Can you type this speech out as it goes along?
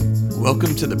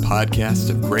Welcome to the podcast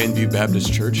of Grandview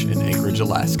Baptist Church in Anchorage,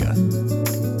 Alaska.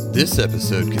 This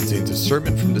episode contains a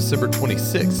sermon from December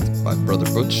 26th by Brother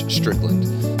Butch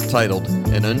Strickland, titled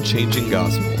An Unchanging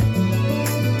Gospel.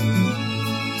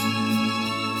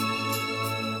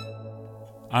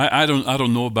 I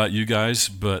don't know about you guys,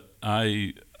 but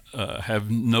I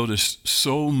have noticed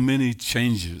so many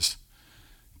changes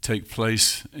take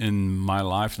place in my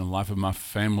life and the life of my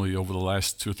family over the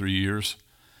last 2 or 3 years.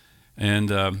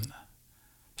 And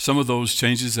some of those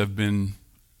changes have been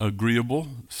agreeable,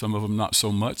 some of them not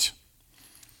so much.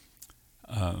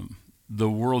 The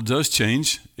world does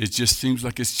change. It just seems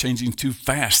like it's changing too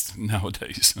fast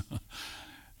nowadays.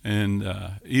 And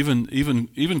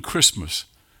even Christmas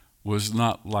was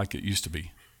not like it used to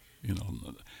be, you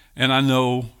know. And I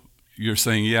know you're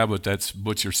saying, yeah, but that's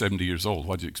Butch, you're 70 years old.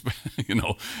 What'd you expect? You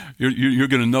know, you're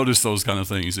going to notice those kind of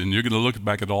things, and you're going to look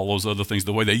back at all those other things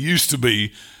the way they used to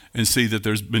be, and see that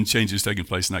there's been changes taking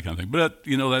place and that kind of thing. But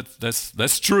you know,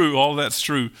 that's true. All that's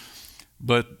true.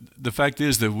 But the fact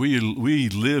is that we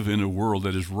live in a world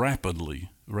that is rapidly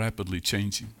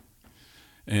changing,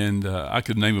 and I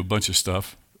could name a bunch of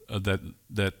stuff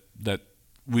that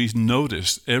we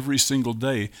notice every single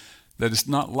day that it's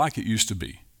not like it used to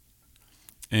be.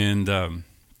 And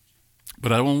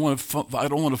but I don't want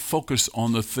to focus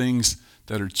on the things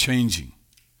that are changing.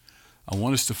 I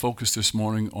want us to focus this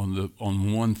morning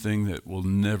on one thing that will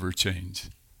never change.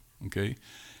 Okay?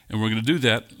 And we're going to do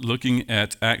that looking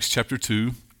at Acts chapter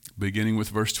 2, beginning with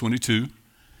verse 22.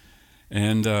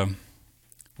 And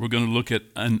we're going to look at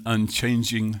an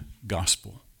unchanging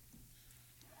gospel.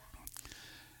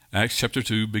 Acts chapter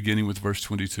 2, beginning with verse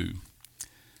 22. It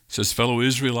says, "Fellow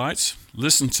Israelites,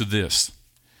 listen to this.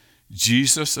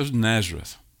 Jesus of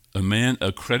Nazareth, a man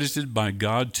accredited by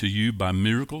God to you by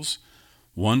miracles,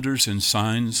 wonders, and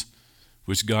signs,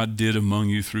 which God did among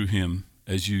you through him,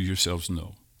 as you yourselves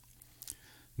know.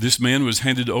 This man was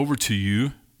handed over to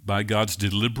you by God's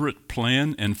deliberate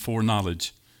plan and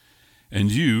foreknowledge, and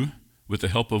you, with the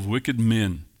help of wicked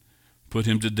men, put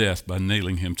him to death by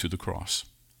nailing him to the cross.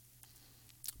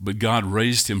 But God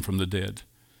raised him from the dead,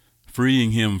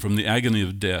 freeing him from the agony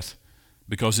of death,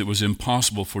 because it was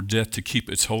impossible for death to keep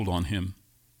its hold on him.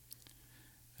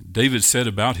 David said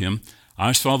about him,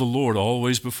 I saw the Lord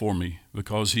always before me,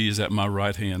 because he is at my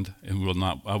right hand, and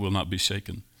I will not be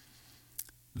shaken.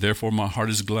 Therefore my heart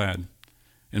is glad,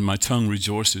 and my tongue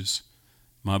rejoices.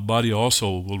 My body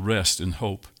also will rest in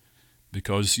hope,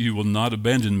 because you will not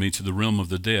abandon me to the realm of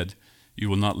the dead. You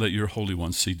will not let your Holy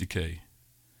One see decay.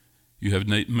 You have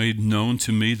made known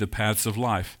to me the paths of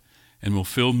life, and will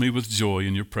fill me with joy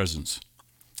in your presence.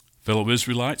 Fellow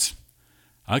Israelites,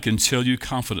 I can tell you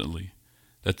confidently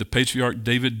that the patriarch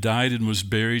David died and was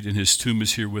buried, and his tomb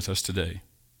is here with us today.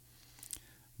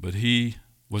 But he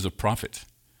was a prophet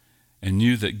and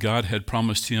knew that God had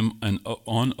promised him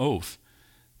on oath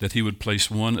that he would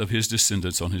place one of his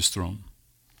descendants on his throne.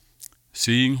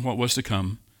 Seeing what was to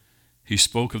come, he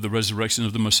spoke of the resurrection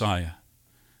of the Messiah,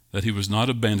 that he was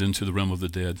not abandoned to the realm of the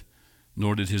dead,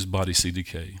 nor did his body see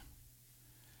decay.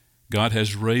 God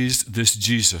has raised this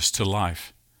Jesus to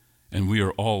life, and we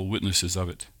are all witnesses of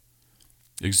it.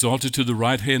 Exalted to the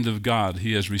right hand of God,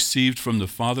 he has received from the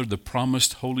Father the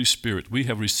promised Holy Spirit. He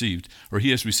has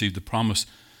received the promise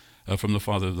from the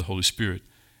Father of the Holy Spirit,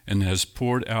 and has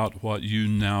poured out what you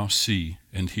now see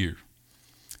and hear.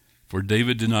 For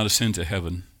David did not ascend to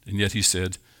heaven, and yet he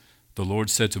said, the Lord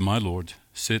said to my Lord,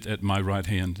 sit at my right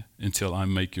hand until I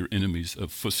make your enemies a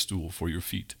footstool for your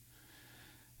feet.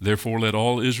 Therefore let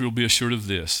all Israel be assured of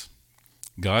this,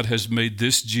 God has made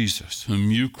this Jesus,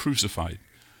 whom you crucified,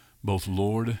 both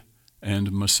Lord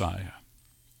and Messiah."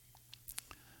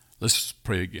 Let's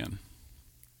pray again.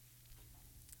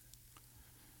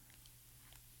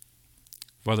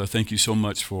 Father, thank you so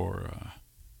much for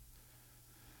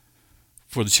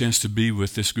the chance to be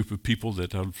with this group of people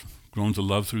that I've grown to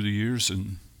love through the years,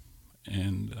 and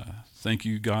thank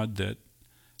you, God, that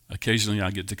occasionally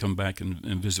I get to come back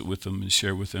and visit with them and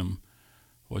share with them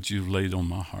what you've laid on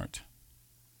my heart.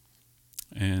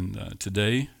 And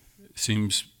today it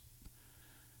seems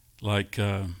like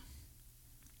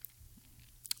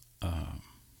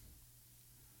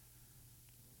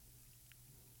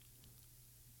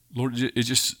Lord, it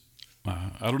just,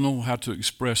 I don't know how to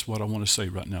express what I want to say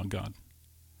right now, God.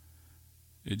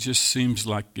 It just seems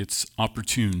like it's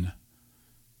opportune,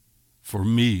 for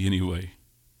me anyway,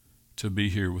 to be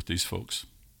here with these folks.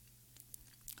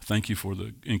 Thank you for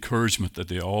the encouragement that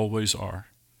they always are.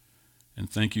 And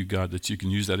thank you, God, that you can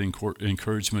use that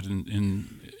encouragement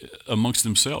in amongst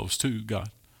themselves too, God.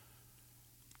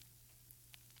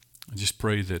 I just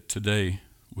pray that today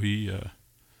we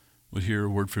would hear a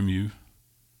word from you.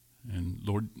 And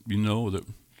Lord, you know that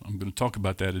I'm going to talk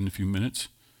about that in a few minutes.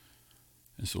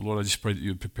 And so, Lord, I just pray that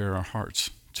you would prepare our hearts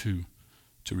to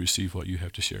receive what you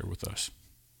have to share with us.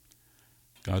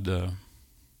 God,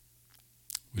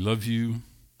 we love you,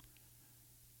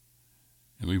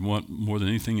 and we want more than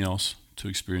anything else to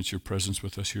experience your presence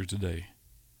with us here today.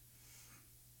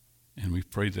 And we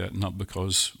pray that not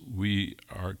because we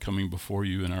are coming before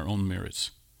you in our own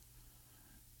merits,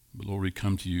 but Lord, we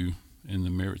come to you in the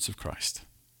merits of Christ.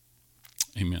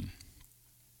 Amen.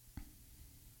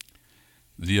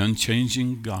 The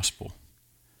unchanging gospel.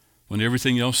 When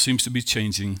everything else seems to be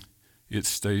changing, it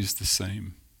stays the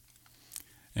same.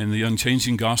 And the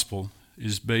unchanging gospel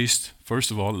is based,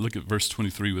 first of all, look at verse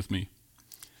 23 with me.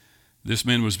 This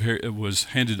man was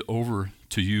handed over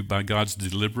to you by God's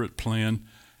deliberate plan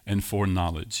and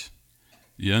foreknowledge.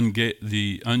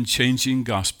 The unchanging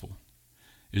gospel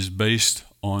is based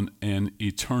on an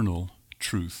eternal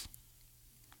truth.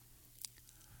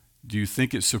 Do you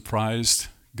think it surprised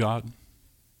God?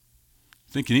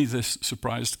 Think any of this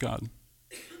surprised God?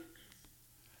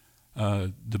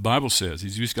 The Bible says,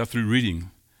 as you just got through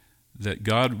reading, that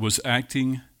God was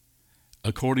acting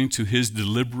according to his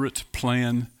deliberate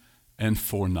plan and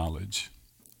foreknowledge.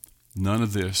 None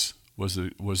of this was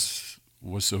a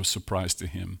surprise to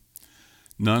him.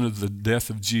 None of the death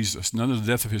of Jesus, none of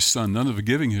the death of his son, none of the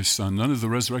giving his son, none of the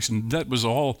resurrection, that was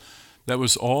all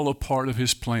a part of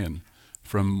his plan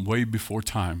from way before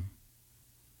time.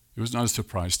 It was not a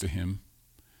surprise to him.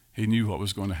 He knew what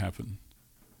was going to happen.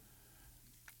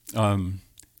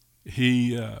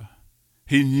 He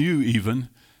knew even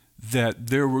that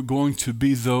there were going to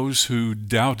be those who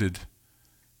doubted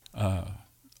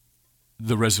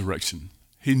the resurrection.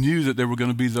 He knew that there were going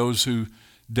to be those who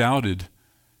doubted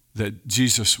that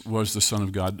Jesus was the Son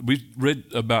of God. We read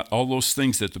about all those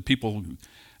things that the people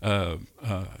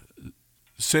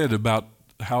said about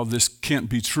how this can't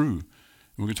be true. And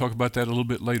we're going to talk about that a little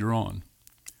bit later on.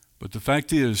 But the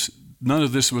fact is, none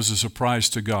of this was a surprise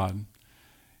to God.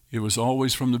 It was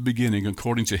always from the beginning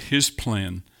according to his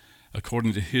plan,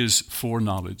 according to his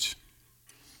foreknowledge.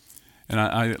 And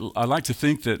I like to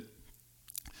think that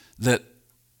the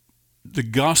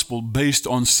gospel based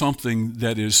on something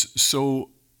that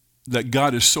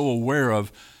God is so aware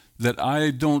of that I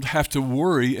don't have to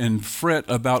worry and fret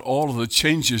about all of the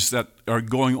changes that are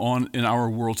going on in our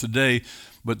world today,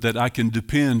 but that I can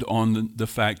depend on the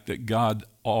fact that God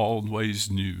always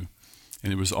knew.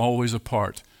 And it was always a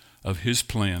part of his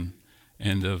plan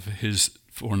and of his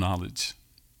foreknowledge.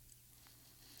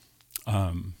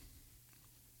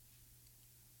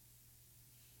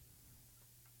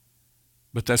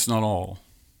 But that's not all.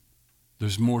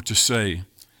 There's more to say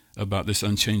about this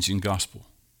unchanging gospel.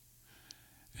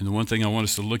 And the one thing I want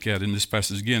us to look at in this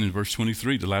passage again in verse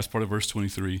 23, the last part of verse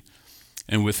 23,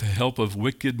 and with the help of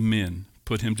wicked men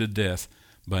put him to death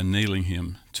by nailing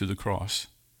him to the cross.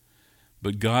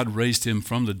 But God raised him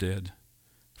from the dead,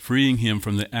 freeing him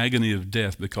from the agony of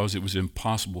death because it was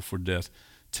impossible for death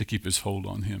to keep its hold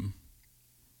on him.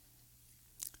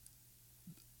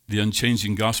 The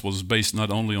unchanging gospel is based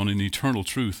not only on an eternal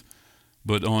truth,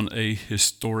 but on a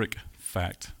historic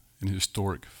fact.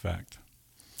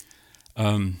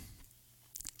 In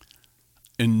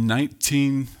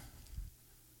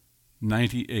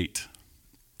 1998,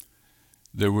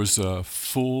 there was a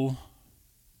full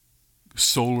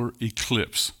solar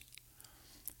eclipse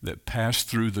that passed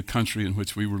through the country in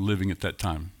which we were living at that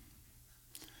time.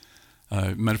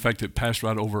 Matter of fact, it passed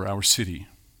right over our city.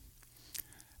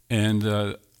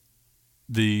 And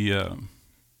the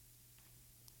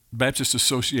Baptist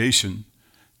Association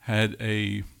had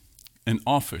an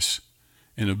office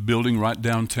in a building right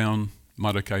downtown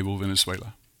Maracaibo,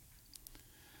 Venezuela.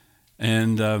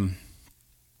 And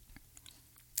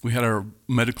we had our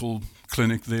medical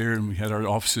clinic there, and we had our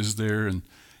offices there, and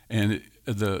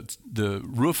the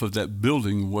roof of that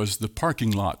building was the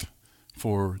parking lot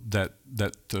for that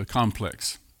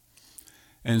complex.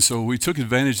 And so we took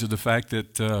advantage of the fact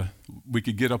that we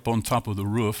could get up on top of the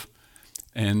roof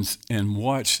and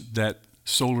watch that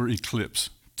solar eclipse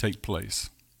take place.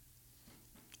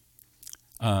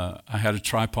 I had a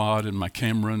tripod and my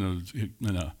camera and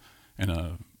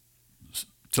a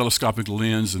telescopic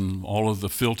lens and all of the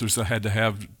filters I had to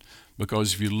have,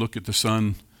 because if you look at the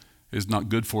sun, it's not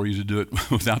good for you to do it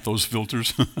without those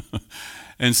filters.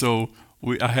 And so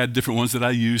I had different ones that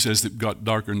I used as it got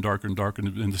darker and darker and darker,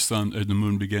 and the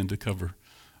moon began to cover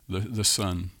the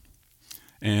sun.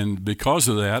 And because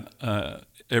of that,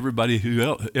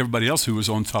 everybody else who was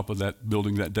on top of that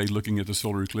building that day looking at the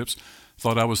solar eclipse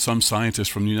thought I was some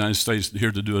scientist from the United States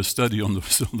here to do a study on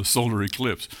the solar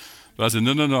eclipse. But I said,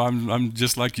 no, I'm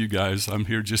just like you guys. I'm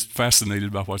here just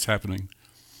fascinated by what's happening.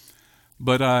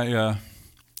 But I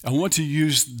want to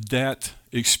use that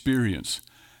experience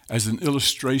as an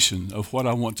illustration of what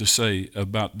I want to say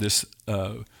about this,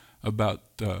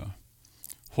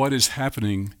 what is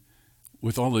happening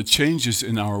with all the changes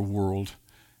in our world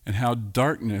and how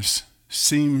darkness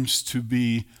seems to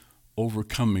be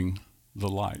overcoming the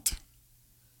light.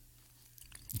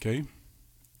 Okay?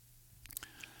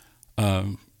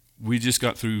 We just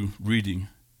got through reading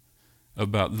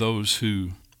about those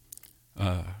who,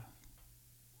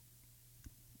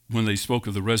 when they spoke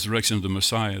of the resurrection of the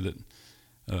Messiah,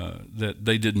 that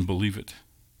they didn't believe it.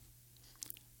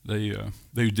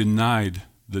 They denied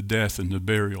the death and the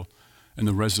burial and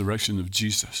the resurrection of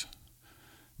Jesus.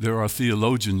 There are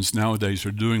theologians nowadays who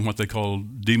are doing what they call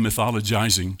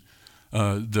demythologizing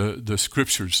the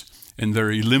scriptures, and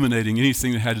they're eliminating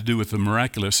anything that had to do with the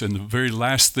miraculous, and the very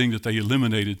last thing that they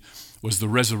eliminated was the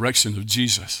resurrection of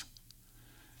Jesus.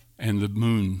 And the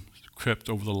moon crept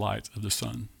over the light of the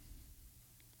sun.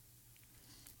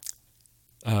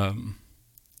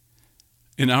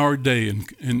 In our day,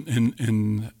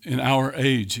 in our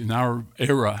age, in our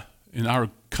era, in our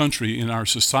country, in our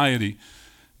society,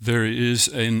 there is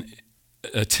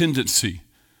a tendency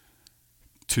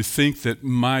to think that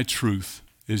my truth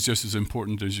is just as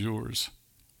important as yours.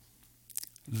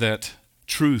 That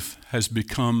truth has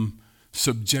become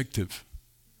subjective.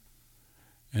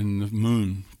 And the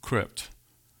moon crept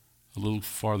a little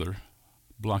farther,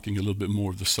 blocking a little bit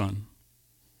more of the sun.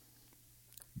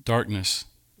 Darkness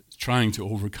is trying to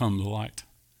overcome the light.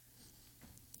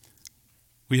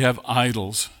 We have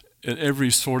idols, every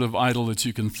sort of idol that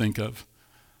you can think of.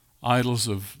 Idols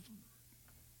of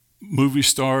movie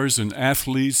stars and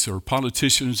athletes or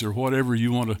politicians or whatever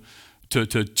you want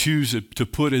to choose to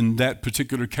put in that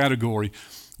particular category.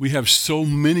 We have so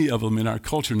many of them in our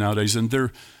culture nowadays, and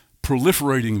they're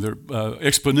proliferating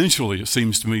exponentially, it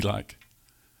seems to me like.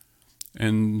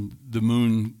 And the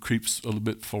moon creeps a little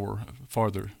bit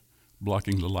farther,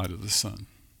 blocking the light of the sun.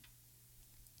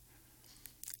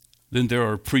 Then there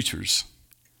are preachers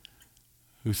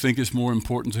who think it's more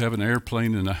important to have an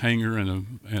airplane and a hangar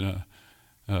and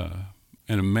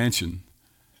a mansion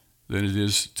than it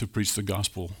is to preach the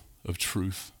gospel of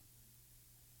truth.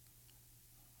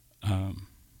 And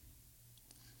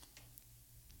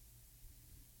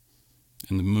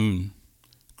the moon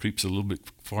creeps a little bit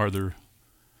farther,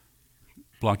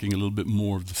 blocking a little bit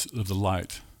more of the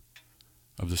light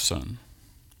of the sun.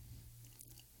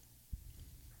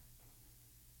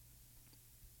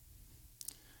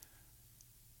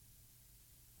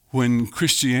 When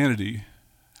Christianity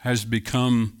has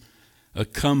become a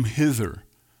come hither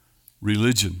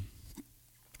religion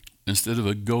instead of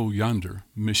a go yonder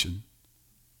mission.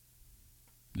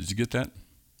 Did you get that?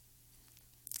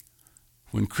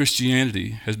 When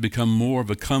Christianity has become more of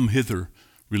a come hither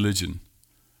religion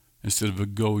instead of a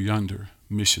go yonder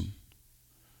mission,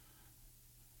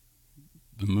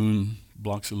 the moon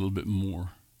blocks a little bit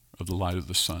more of the light of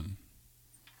the sun.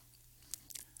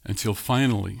 Until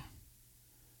finally,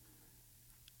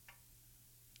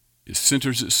 it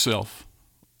centers itself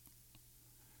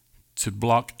to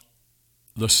block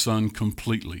the sun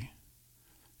completely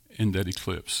in that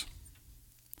eclipse.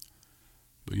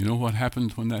 But you know what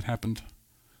happened when that happened?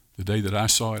 The day that I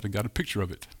saw it, I got a picture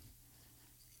of it.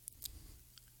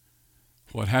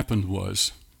 What happened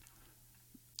was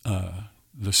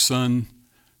the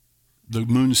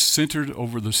moon centered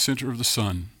over the center of the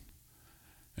sun.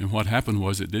 And what happened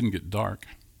was it didn't get dark.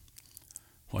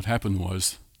 What happened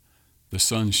was the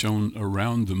sun shone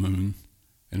around the moon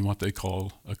in what they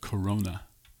call a corona.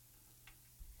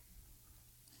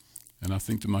 And I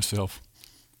think to myself,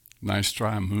 nice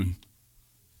try, moon.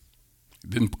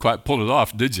 Didn't quite pull it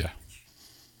off, did you?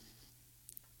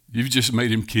 You've just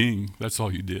made him king. That's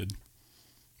all you did.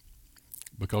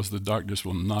 Because the darkness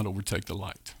will not overtake the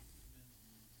light.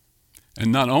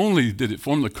 And not only did it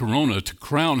form the corona to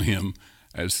crown him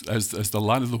as the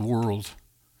light of the world,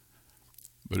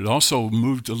 but it also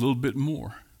moved a little bit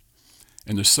more.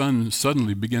 And the sun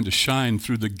suddenly began to shine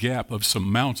through the gap of some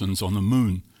mountains on the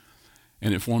moon,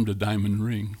 and it formed a diamond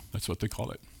ring. That's what they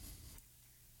call it.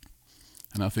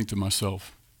 And I think to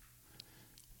myself,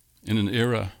 in an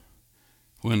era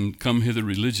when come hither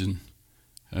religion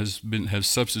has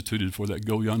substituted for that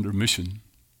go yonder mission,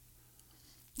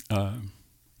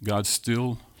 God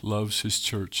still loves his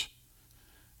church.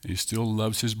 He still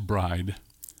loves his bride,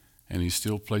 and he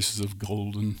still places a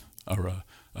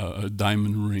a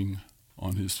diamond ring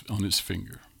on his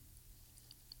finger.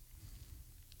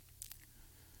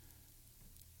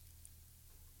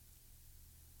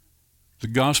 The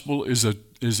gospel is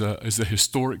a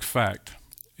historic fact,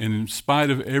 and in spite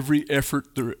of every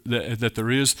effort that there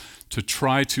is to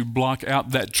try to block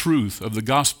out that truth of the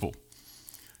gospel,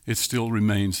 it still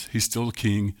remains. He's still a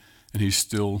king, and he's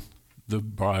still the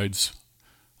bride's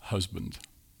husband.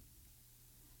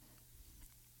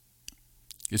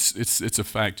 It's a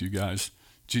fact, you guys.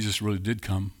 Jesus really did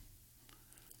come.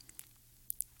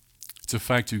 It's a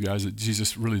fact, you guys, that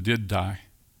Jesus really did die.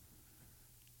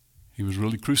 He was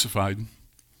really crucified,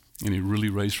 and he really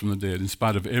raised from the dead. In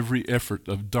spite of every effort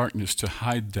of darkness to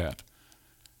hide that,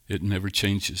 it never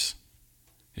changes.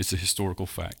 It's a historical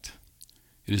fact.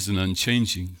 It is an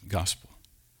unchanging gospel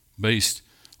based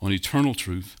on eternal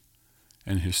truth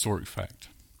and historic fact.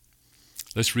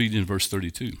 Let's read in verse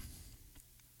 32.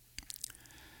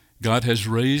 God has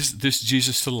raised this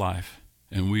Jesus to life,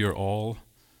 and we are all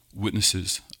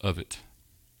witnesses of it.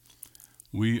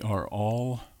 We are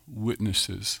all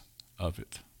witnesses of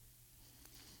it.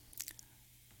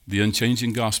 The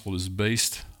unchanging gospel is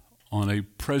based on a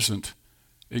present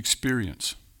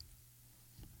experience.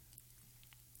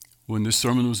 When this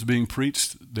sermon was being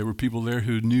preached, there were people there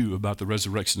who knew about the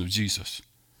resurrection of Jesus.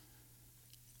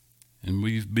 And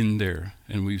we've been there,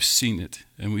 and we've seen it,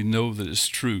 and we know that it's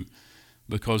true,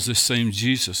 because this same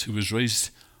Jesus who was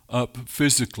raised up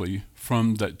physically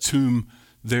from that tomb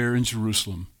there in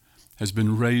Jerusalem has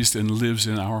been raised and lives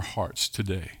in our hearts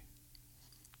today.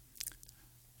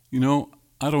 You know,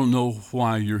 I don't know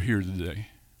why you're here today.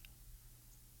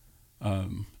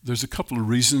 There's a couple of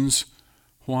reasons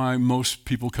why most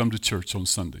people come to church on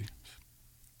Sunday.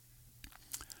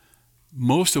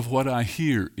 Most of what I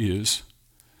hear is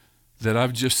that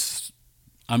I'm just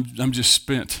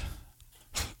spent.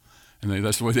 And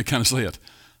that's the way they kind of say it.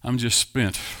 I'm just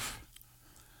spent.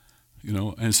 You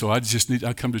know, and so I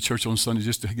come to church on Sunday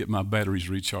just to get my batteries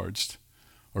recharged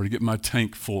or to get my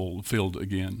tank filled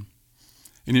again.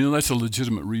 And you know, that's a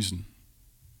legitimate reason.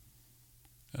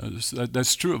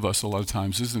 That's true of us a lot of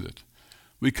times, isn't it?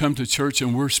 We come to church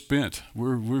and we're spent.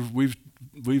 We've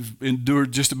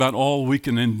endured just about all we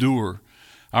can endure.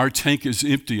 Our tank is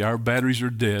empty. Our batteries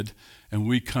are dead, and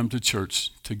we come to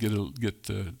church to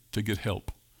get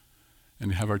help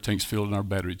and have our tanks filled and our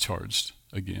battery charged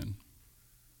again.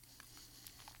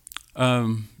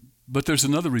 But there's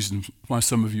another reason why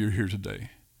some of you are here today.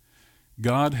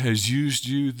 God has used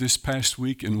you this past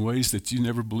week in ways that you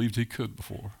never believed he could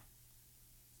before.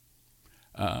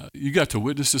 You got to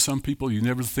witness to some people you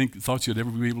never thought you'd ever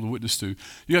be able to witness to.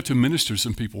 You got to minister to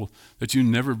some people that you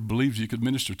never believed you could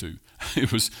minister to.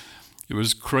 It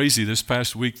was crazy this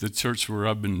past week. The church where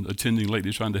I've been attending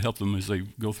lately, trying to help them as they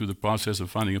go through the process of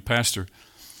finding a pastor,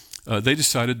 they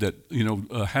decided that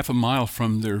half a mile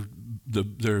from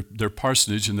their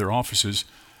parsonage and their offices,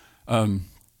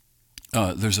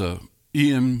 there's a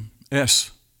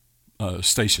EMS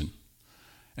station,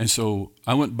 and so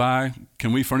I went by.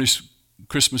 Can we furnish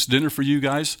Christmas dinner for you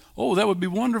guys? Oh, that would be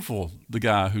wonderful. The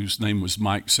guy whose name was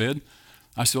Mike said.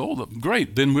 I said, oh,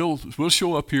 great. Then we'll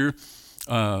show up here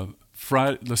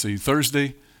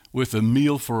Thursday with a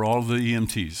meal for all of the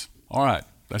EMTs. All right,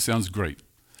 that sounds great.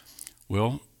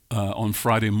 Well, on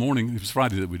Friday morning, it was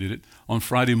Friday that we did it. On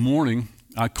Friday morning,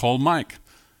 I called Mike,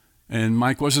 and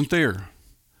Mike wasn't there.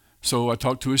 So I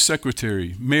talked to his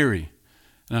secretary, Mary,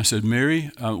 and I said,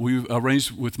 Mary, we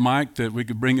arranged with Mike that we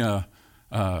could bring a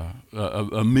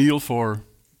meal for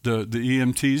the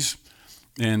EMTs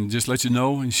and just let you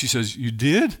know. And she says, you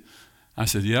did? I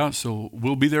said, yeah, so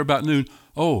we'll be there about noon.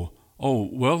 Oh,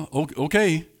 well,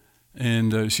 okay.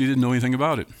 And she didn't know anything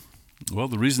about it. Well,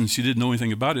 the reason she didn't know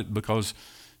anything about it because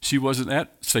she wasn't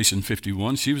at Station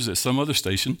 51. She was at some other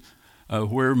station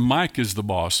where Mike is the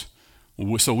boss.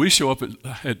 So we show up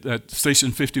at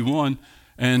Station 51,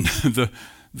 and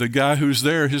the guy who's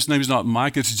there, his name's not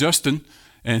Mike, it's Justin,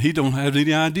 and he don't have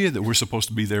any idea that we're supposed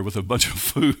to be there with a bunch of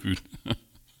food.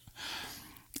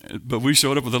 But we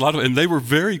showed up with a lot of, and they were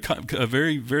very,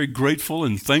 very grateful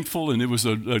and thankful, and it was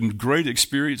a great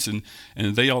experience, and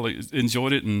they all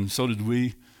enjoyed it, and so did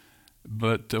we.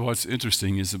 But what's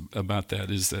interesting is about that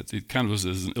is that it kind of was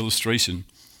as an illustration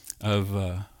of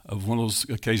one of those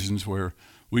occasions where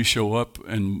we show up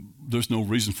and there's no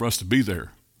reason for us to be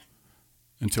there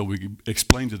until we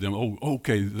explain to them, oh,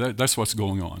 okay, that's what's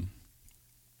going on.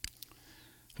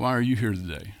 Why are you here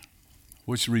today?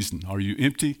 What's the reason? Are you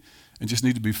empty and just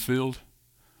need to be filled?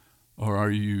 Or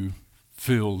are you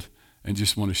filled and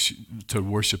just want to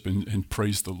worship and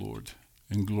praise the Lord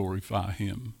and glorify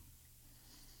him?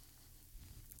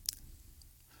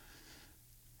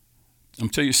 I'm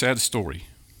tell you a sad story.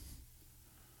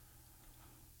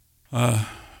 I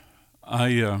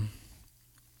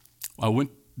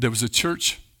went. There was a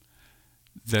church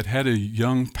that had a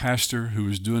young pastor who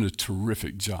was doing a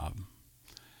terrific job.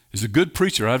 He's a good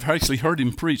preacher. I've actually heard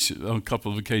him preach on a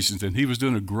couple of occasions, and he was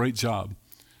doing a great job.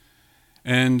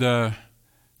 And a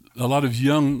lot of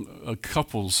young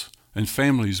couples and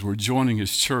families were joining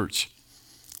his church,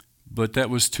 but that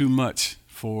was too much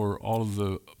for all of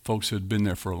the folks who had been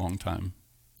there for a long time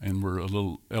and were a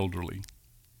little elderly.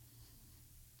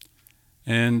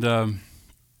 And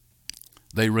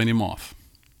they ran him off.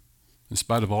 In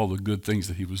spite of all the good things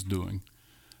that he was doing,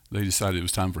 they decided it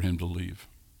was time for him to leave.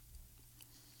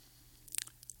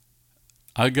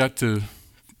 I got to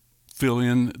fill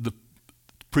in the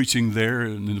preaching there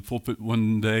in the pulpit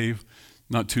one day,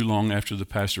 not too long after the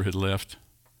pastor had left.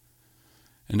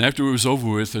 And after it was over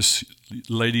with, this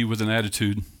lady with an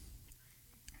attitude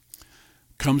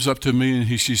comes up to me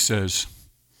and she says,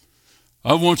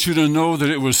 "I want you to know that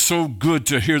it was so good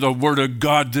to hear the Word of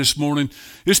God this morning.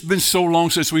 It's been so long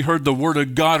since we heard the Word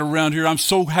of God around here. I'm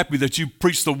so happy that you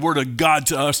preached the Word of God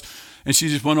to us." And she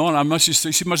just went on. I must just say,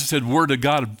 she must have said Word of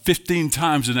God 15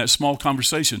 times in that small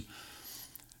conversation.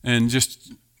 And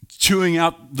just chewing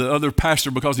out the other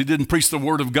pastor because he didn't preach the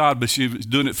Word of God, but she was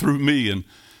doing it through me.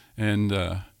 And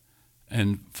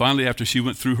finally, after she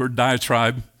went through her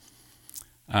diatribe,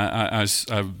 I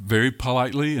very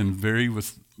politely and very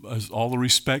with all the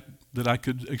respect that I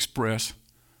could express,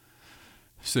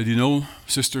 said, "You know,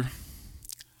 sister,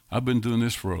 I've been doing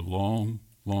this for a long,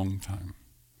 long time.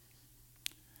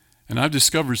 And I've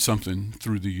discovered something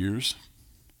through the years,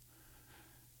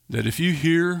 that if you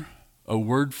hear a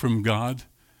word from God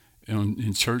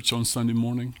in church on Sunday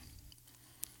morning,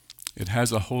 it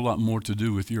has a whole lot more to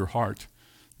do with your heart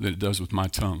than it does with my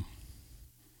tongue."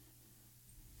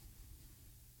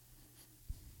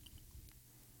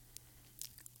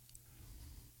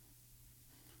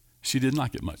 She didn't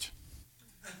like it much,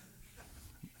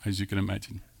 as you can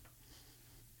imagine.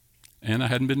 And I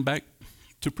hadn't been back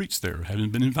to preach there. I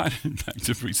hadn't been invited back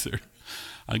to preach there.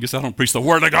 I guess I don't preach the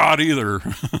Word of God either.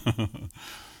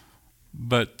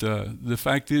 But the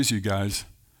fact is, you guys,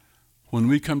 when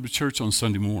we come to church on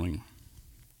Sunday morning,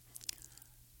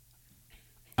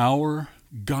 our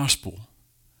gospel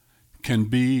can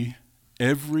be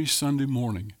every Sunday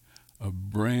morning a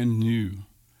brand new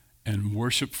and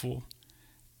worshipful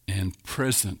and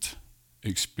present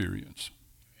experience.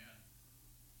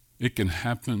 It can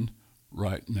happen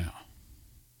right now.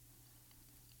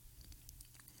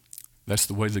 That's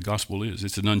the way the gospel is.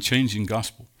 It's an unchanging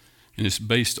gospel. And it's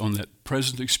based on that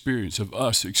present experience of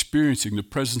us experiencing the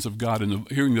presence of God and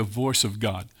hearing the voice of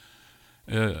God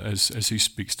as he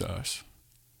speaks to us.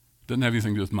 It doesn't have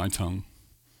anything to do with my tongue.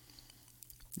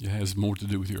 It has more to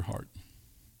do with your heart.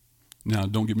 Now,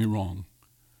 don't get me wrong.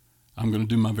 I'm going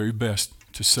to do my very best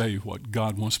to say what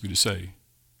God wants me to say.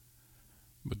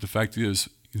 But the fact is,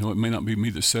 it may not be me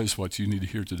that says what you need to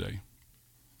hear today.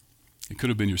 It could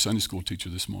have been your Sunday school teacher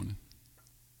this morning.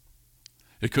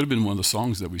 It could have been one of the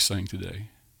songs that we sang today.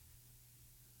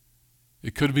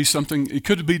 It could be something, it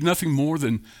could be nothing more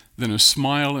than a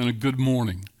smile and a good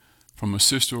morning from a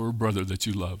sister or a brother that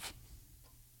you love.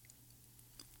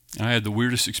 I had the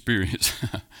weirdest experience.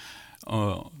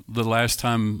 The last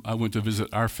time I went to visit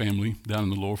our family down in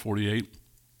the lower 48,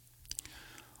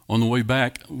 on the way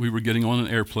back, we were getting on an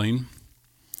airplane,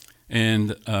 and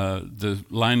the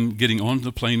line getting on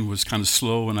the plane was kind of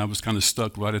slow, and I was kind of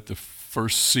stuck right at the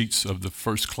first seats of the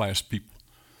first class people.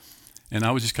 And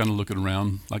I was just kind of looking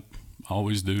around like I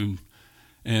always do,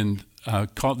 and I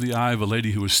caught the eye of a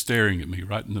lady who was staring at me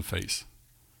right in the face.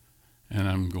 And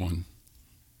I'm going,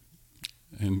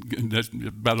 and that's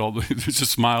about all, just a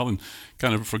smile and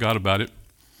kind of forgot about it.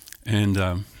 And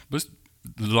but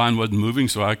the line wasn't moving,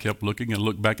 so I kept looking and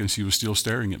looked back, and she was still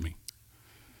staring at me.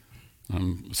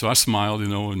 So I smiled,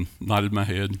 and nodded my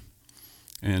head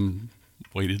and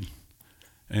waited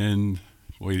and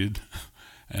waited.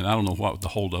 And I don't know what the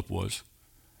holdup was,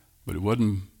 but it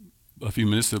wasn't a few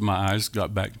minutes that my eyes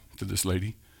got back to this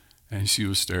lady, and she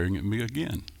was staring at me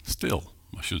again, still,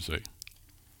 I should say.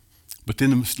 But then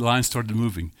the line started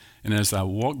moving, and as I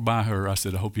walked by her, I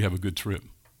said, "I hope you have a good trip,"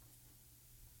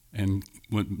 and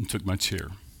went and took my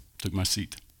chair, took my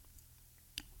seat.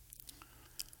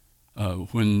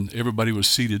 When everybody was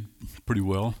seated pretty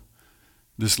well,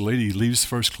 this lady leaves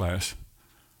first class,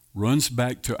 runs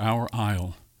back to our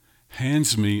aisle,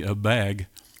 hands me a bag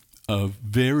of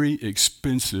very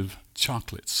expensive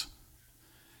chocolates.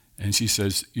 And she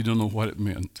says, "You don't know what it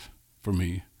meant for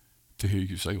me to hear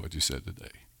you say what you said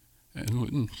today." And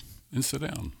went and sat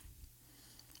down.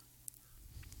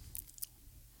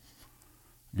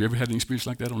 Have you ever had an experience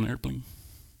like that on an airplane?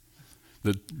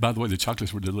 By the way, the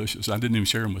chocolates were delicious. I didn't even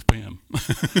share them with Pam.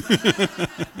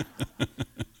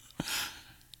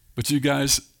 But you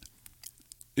guys,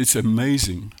 it's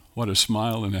amazing what a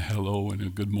smile and a hello and a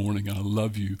good morning and a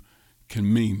love you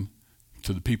can mean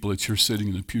to the people that you're sitting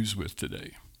in the pews with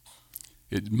today.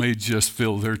 It may just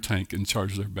fill their tank and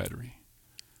charge their battery.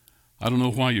 I don't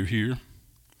know why you're here.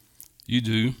 You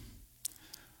do.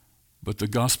 But the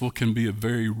gospel can be a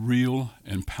very real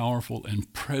and powerful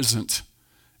and present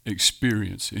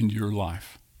experience in your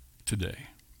life today.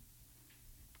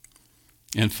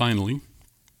 And finally,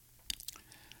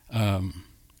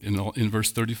 in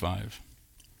verse 35,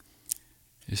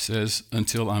 it says,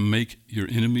 until I make your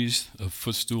enemies a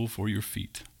footstool for your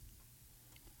feet.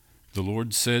 The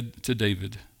Lord said to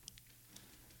David,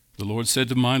 the Lord said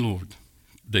to my Lord,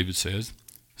 David says,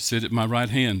 sit at my right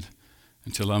hand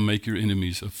until I make your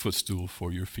enemies a footstool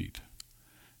for your feet.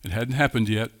 It hadn't happened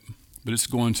yet, but it's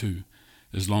going to,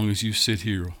 as long as you sit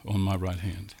here on my right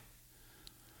hand.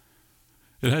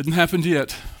 It hadn't happened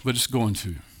yet, but it's going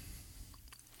to.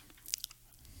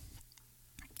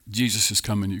 Jesus is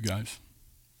coming, you guys.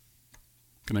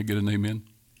 Can I get an amen?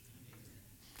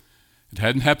 It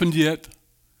hadn't happened yet,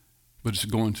 but it's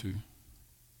going to.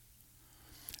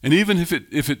 And even if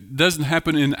it doesn't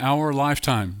happen in our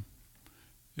lifetime,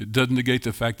 it doesn't negate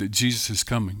the fact that Jesus is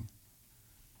coming.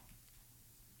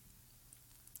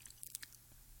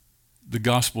 The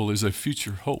gospel is a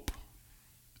future hope,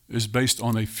 is based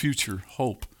on a future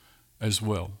hope as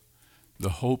well, the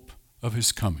hope of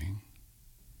his coming.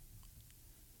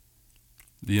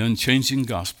 The unchanging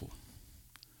gospel,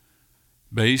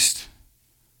 based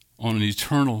on an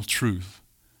eternal truth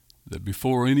that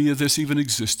before any of this even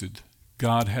existed,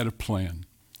 God had a plan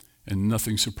and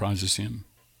nothing surprises him.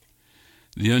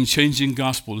 The unchanging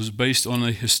gospel is based on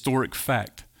a historic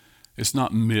fact. It's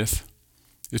not myth.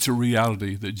 It's a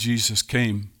reality that Jesus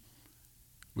came,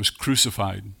 was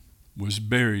crucified, was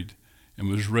buried, and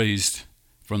was raised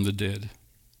from the dead.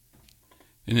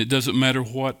 And it doesn't matter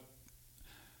what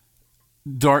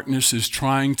darkness is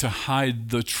trying to hide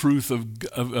the truth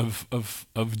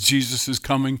of Jesus'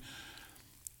 coming,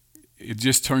 it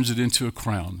just turns it into a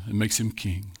crown and makes him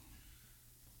king.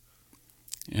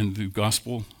 And the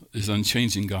gospel is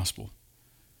unchanging gospel.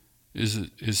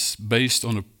 Is based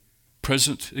on a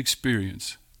present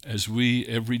experience as we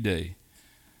every day,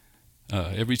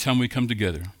 every time we come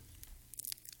together,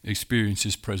 experience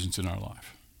his presence in our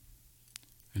life.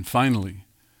 And finally,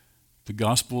 the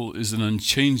gospel is an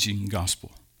unchanging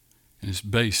gospel and is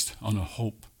based on a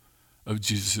hope of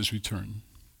Jesus' return.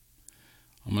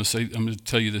 I'm going to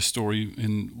tell you this story,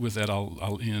 and with that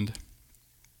I'll end.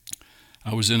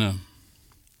 I was in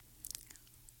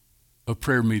a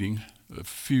prayer meeting a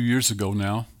few years ago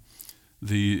now.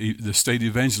 The State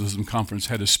Evangelism Conference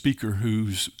had a speaker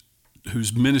whose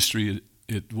ministry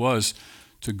it was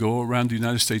to go around the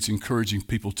United States encouraging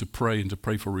people to pray and to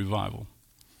pray for revival.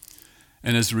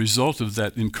 And as a result of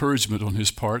that encouragement on his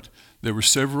part, there were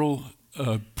several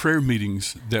prayer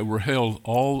meetings that were held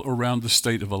all around the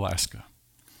state of Alaska.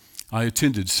 I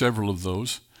attended several of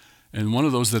those, and one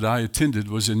of those that I attended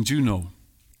was in Juneau.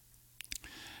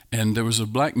 And there was a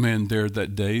black man there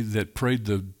that day that prayed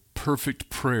the perfect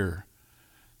prayer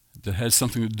that had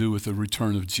something to do with the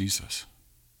return of Jesus.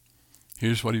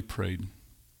 Here's what he prayed.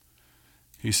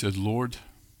 He said, Lord,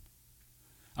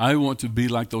 I want to be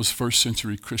like those first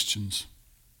century Christians.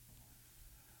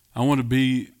 I want to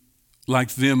be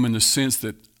like them in the sense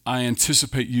that I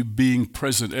anticipate you being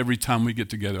present every time we get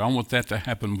together. I want that to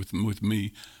happen with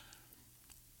me.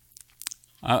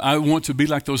 I want to be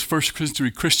like those first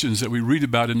century Christians that we read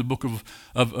about in the book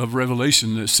of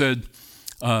Revelation that said,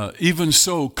 even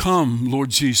so, come,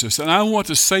 Lord Jesus. And I want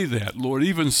to say that, Lord,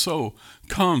 even so,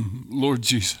 come, Lord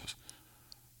Jesus.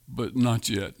 But not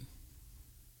yet.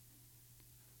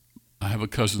 I have a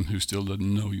cousin who still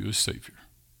doesn't know you as Savior.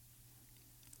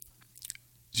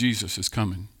 Jesus is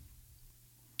coming.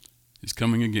 He's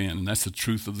coming again, and that's the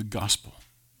truth of the gospel.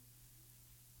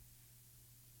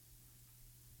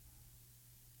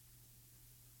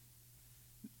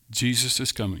 Jesus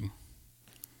is coming.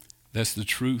 That's the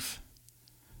truth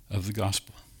of the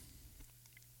gospel.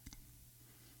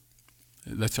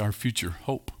 That's our future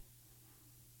hope.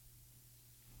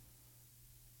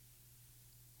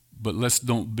 But let's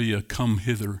don't be a come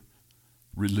hither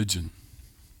religion.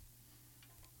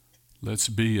 Let's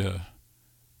be a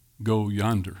go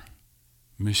yonder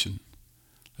mission.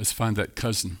 Let's find that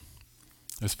cousin.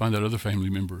 Let's find that other family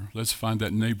member. Let's find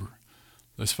that neighbor.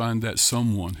 Let's find that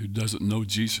someone who doesn't know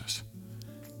Jesus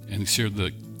and share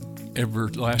the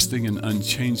everlasting and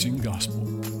unchanging gospel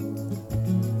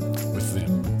with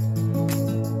them.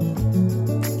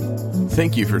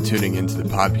 Thank you for tuning into the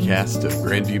podcast of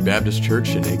Grandview Baptist Church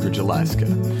in Anchorage, Alaska.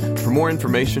 For more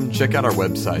information, check out our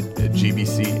website at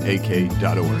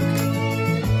gbcak.org.